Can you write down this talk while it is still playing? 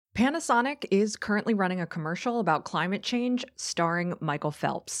Panasonic is currently running a commercial about climate change starring Michael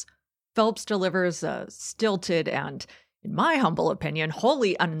Phelps. Phelps delivers a stilted and, in my humble opinion,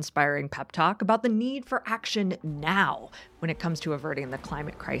 wholly uninspiring pep talk about the need for action now when it comes to averting the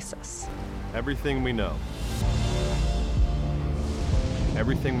climate crisis. Everything we know,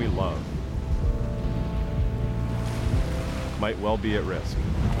 everything we love, might well be at risk.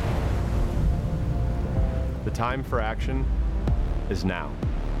 The time for action is now.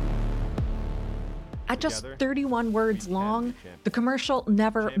 At just 31 words long, the commercial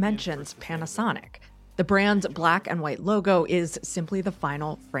never mentions Panasonic. The brand's black and white logo is simply the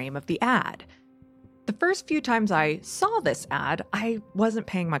final frame of the ad. The first few times I saw this ad, I wasn't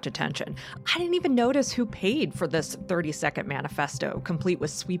paying much attention. I didn't even notice who paid for this 30-second manifesto, complete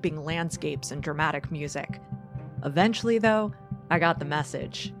with sweeping landscapes and dramatic music. Eventually, though, I got the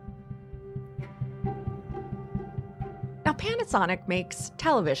message. Now, Panasonic makes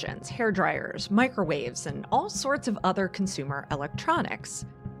televisions, hairdryers, microwaves, and all sorts of other consumer electronics.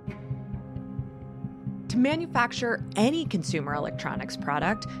 To manufacture any consumer electronics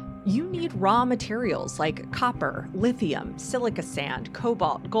product, you need raw materials like copper, lithium, silica sand,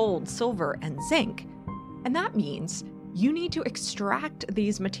 cobalt, gold, silver, and zinc. And that means you need to extract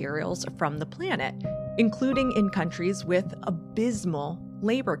these materials from the planet, including in countries with abysmal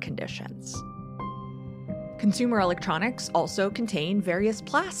labor conditions. Consumer electronics also contain various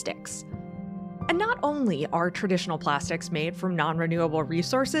plastics. And not only are traditional plastics made from non-renewable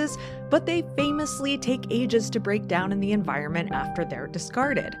resources, but they famously take ages to break down in the environment after they're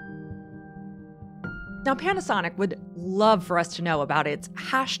discarded. Now, Panasonic would love for us to know about its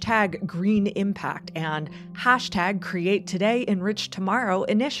hashtag Green Impact and hashtag Create Today, Enrich Tomorrow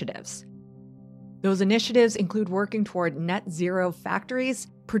initiatives. Those initiatives include working toward net zero factories,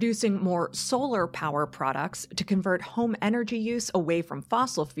 producing more solar power products to convert home energy use away from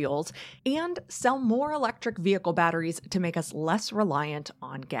fossil fuels, and sell more electric vehicle batteries to make us less reliant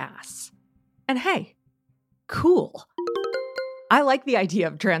on gas. And hey, cool. I like the idea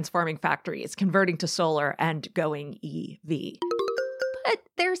of transforming factories, converting to solar, and going EV. But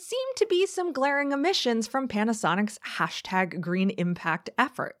there seem to be some glaring omissions from Panasonic's hashtag Green Impact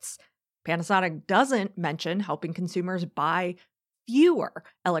efforts. Panasonic doesn't mention helping consumers buy fewer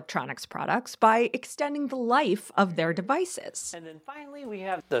electronics products by extending the life of their devices. And then finally, we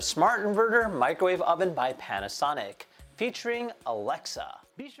have the Smart Inverter Microwave Oven by Panasonic, featuring Alexa.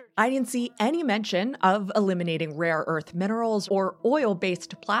 I didn't see any mention of eliminating rare earth minerals or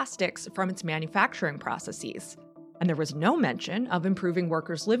oil-based plastics from its manufacturing processes. And there was no mention of improving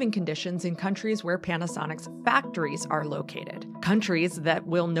workers' living conditions in countries where Panasonic's factories are located. Countries that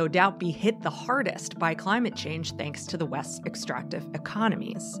will no doubt be hit the hardest by climate change thanks to the West's extractive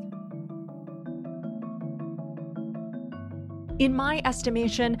economies. In my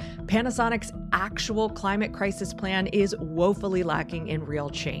estimation, Panasonic's actual climate crisis plan is woefully lacking in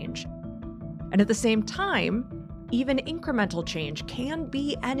real change. And at the same time, even incremental change can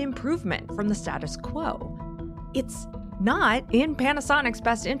be an improvement from the status quo. It's not in Panasonic's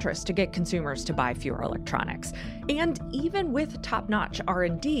best interest to get consumers to buy fewer electronics. And even with top-notch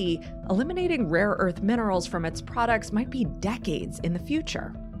R&D, eliminating rare earth minerals from its products might be decades in the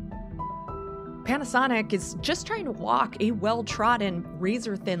future. Panasonic is just trying to walk a well-trodden,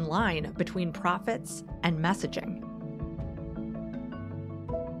 razor-thin line between profits and messaging.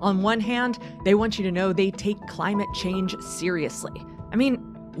 On one hand, they want you to know they take climate change seriously. I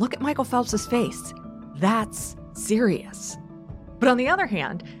mean, look at Michael Phelps' face. That's serious. But on the other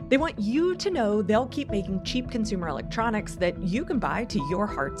hand, they want you to know they'll keep making cheap consumer electronics that you can buy to your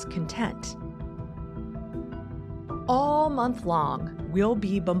heart's content. All month long, we'll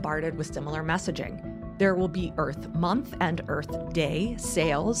be bombarded with similar messaging. There will be Earth Month and Earth Day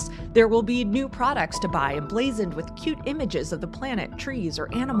sales. There will be new products to buy emblazoned with cute images of the planet, trees,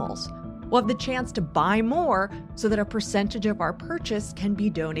 or animals. We'll have the chance to buy more so that a percentage of our purchase can be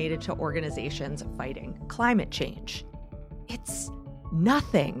donated to organizations fighting climate change. It's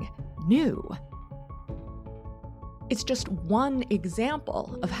nothing new. It's just one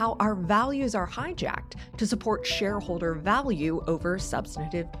example of how our values are hijacked to support shareholder value over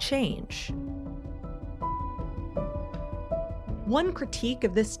substantive change. One critique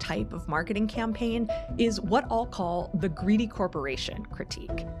of this type of marketing campaign is what I'll call the greedy corporation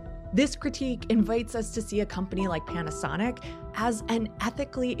critique. This critique invites us to see a company like Panasonic as an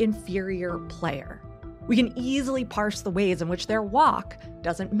ethically inferior player. We can easily parse the ways in which their walk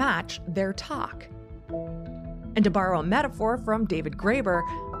doesn't match their talk. And to borrow a metaphor from David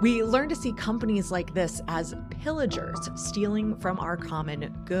Graeber, we learn to see companies like this as pillagers stealing from our common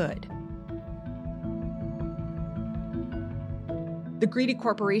good. The greedy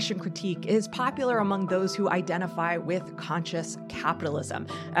corporation critique is popular among those who identify with conscious capitalism,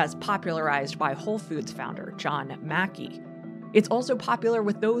 as popularized by Whole Foods founder John Mackey. It's also popular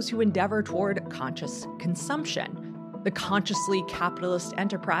with those who endeavor toward conscious consumption. The consciously capitalist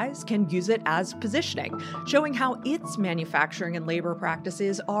enterprise can use it as positioning, showing how its manufacturing and labor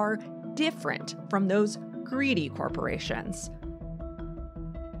practices are different from those greedy corporations.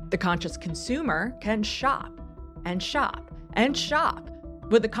 The conscious consumer can shop and shop and shop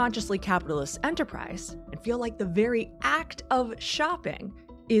with the consciously capitalist enterprise and feel like the very act of shopping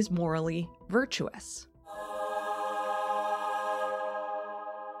is morally virtuous.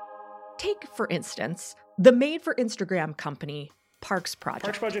 Take, for instance, the made-for-Instagram company Parks Project.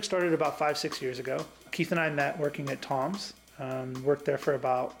 Parks Project started about 5-6 years ago. Keith and I met working at Tom's, worked there for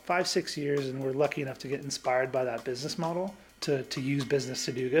about 5-6 years, and we're lucky enough to get inspired by that business model to use business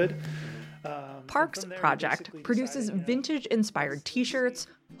to do good. Parks Project produces vintage-inspired t-shirts,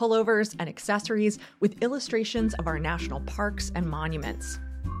 pullovers, and accessories with illustrations of our national parks and monuments.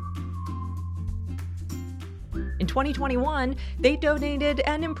 In 2021, they donated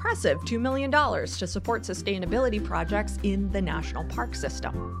an impressive $2 million to support sustainability projects in the national park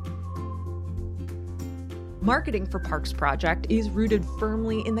system. Marketing for Parks Project is rooted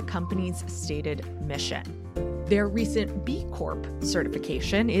firmly in the company's stated mission. Their recent B Corp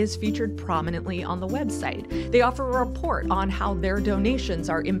certification is featured prominently on the website. They offer a report on how their donations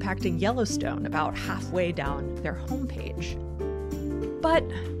are impacting Yellowstone about halfway down their homepage. But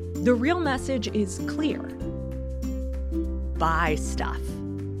the real message is clear. Buy stuff.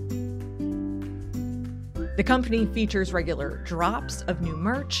 The company features regular drops of new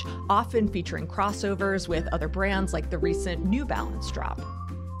merch, often featuring crossovers with other brands like the recent New Balance drop.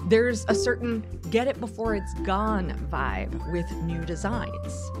 There's a certain get it before it's gone vibe with new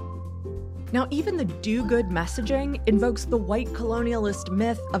designs. Now, even the do-good messaging invokes the white colonialist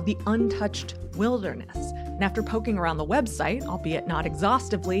myth of the untouched wilderness. And after poking around the website, albeit not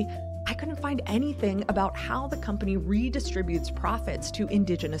exhaustively, I couldn't find anything about how the company redistributes profits to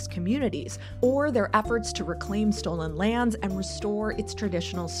indigenous communities or their efforts to reclaim stolen lands and restore its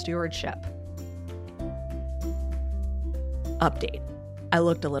traditional stewardship. Update. I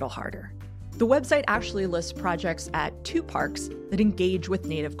looked a little harder. The website actually lists projects at 2 parks that engage with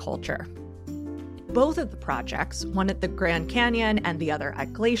Native culture. Both of the projects, one at the Grand Canyon and the other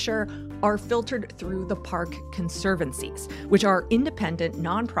at Glacier, are filtered through the park conservancies, which are independent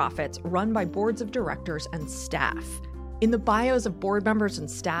nonprofits run by boards of directors and staff. In the bios of board members and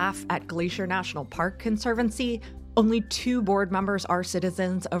staff at Glacier National Park Conservancy, only 2 board members are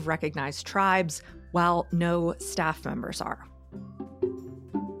citizens of recognized tribes, while no staff members are.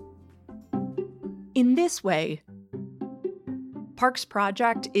 In this way, Parks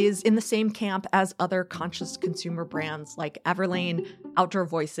Project is in the same camp as other conscious consumer brands like Everlane, Outdoor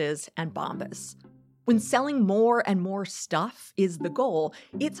Voices, and Bombas. When selling more and more stuff is the goal,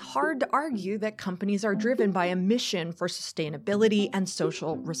 it's hard to argue that companies are driven by a mission for sustainability and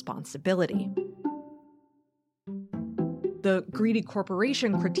social responsibility. The greedy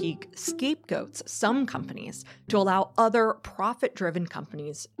corporation critique scapegoats some companies to allow other profit-driven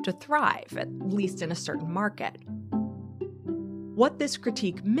companies to thrive, at least in a certain market. What this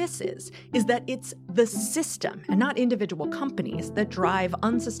critique misses is that it's the system and not individual companies that drive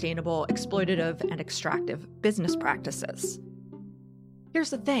unsustainable, exploitative, and extractive business practices. Here's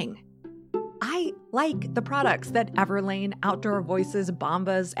the thing. I like the products that Everlane, Outdoor Voices,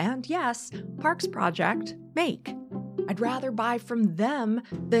 Bombas, and yes, Parks Project make. I'd rather buy from them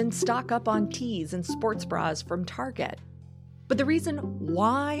than stock up on tees and sports bras from Target. But the reason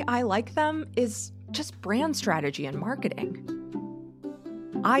why I like them is just brand strategy and marketing.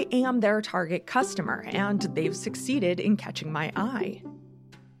 I am their target customer, and they've succeeded in catching my eye.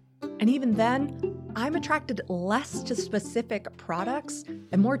 And even then, I'm attracted less to specific products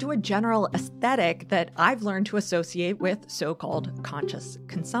and more to a general aesthetic that I've learned to associate with so-called conscious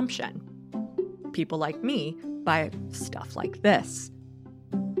consumption. People like me buy stuff like this.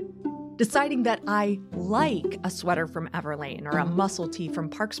 Deciding that I like a sweater from Everlane or a muscle tee from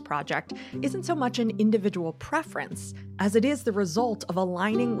Parks Project isn't so much an individual preference as it is the result of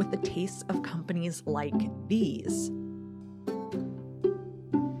aligning with the tastes of companies like these.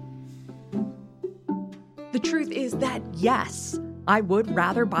 The truth is that, yes, I would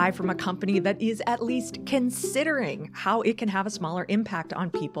rather buy from a company that is at least considering how it can have a smaller impact on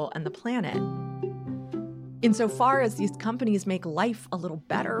people and the planet. Insofar as these companies make life a little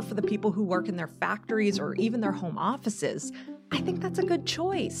better for the people who work in their factories or even their home offices, I think that's a good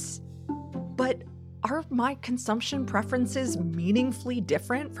choice. But are my consumption preferences meaningfully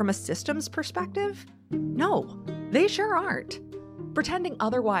different from a systems perspective? No, they sure aren't. Pretending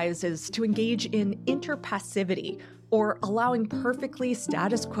otherwise is to engage in interpassivity, or allowing perfectly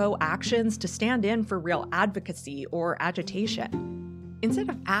status quo actions to stand in for real advocacy or agitation. Instead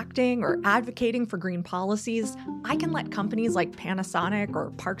of acting or advocating for green policies, I can let companies like Panasonic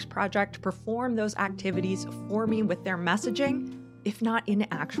or Parks Project perform those activities for me with their messaging, if not in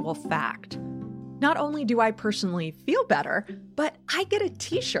actual fact. Not only do I personally feel better, but I get a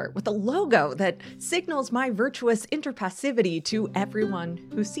t-shirt with a logo that signals my virtuous interpassivity to everyone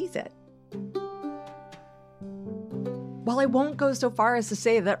who sees it. While I won't go so far as to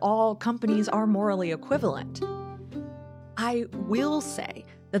say that all companies are morally equivalent, I will say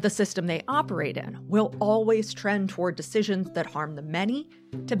that the system they operate in will always trend toward decisions that harm the many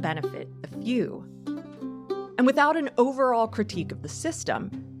to benefit the few. And without an overall critique of the system,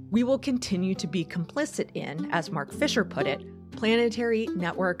 we will continue to be complicit in, as Mark Fisher put it, planetary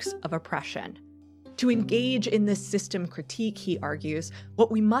networks of oppression. To engage in this system critique, he argues,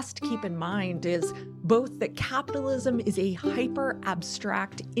 what we must keep in mind is both that capitalism is a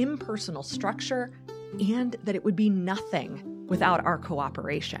hyper-abstract, impersonal structure, and that it would be nothing without our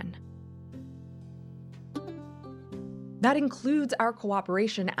cooperation. That includes our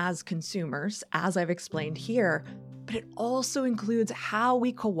cooperation as consumers, as I've explained here, but it also includes how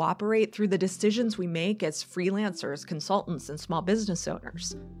we cooperate through the decisions we make as freelancers, consultants, and small business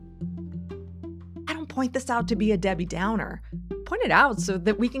owners. I don't point this out to be a Debbie Downer. Point it out so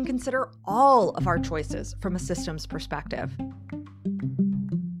that we can consider all of our choices from a systems perspective.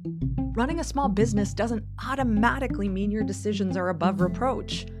 Running a small business doesn't automatically mean your decisions are above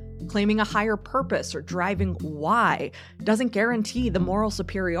reproach. Claiming a higher purpose or driving why doesn't guarantee the moral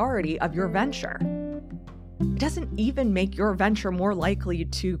superiority of your venture. It doesn't even make your venture more likely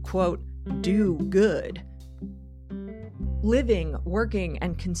to, quote, do good. Living, working,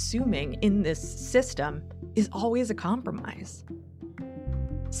 and consuming in this system is always a compromise.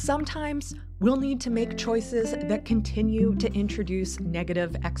 Sometimes we'll need to make choices that continue to introduce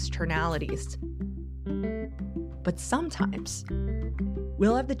negative externalities. But sometimes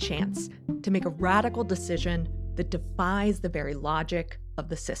we'll have the chance to make a radical decision that defies the very logic of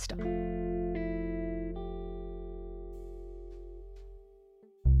the system.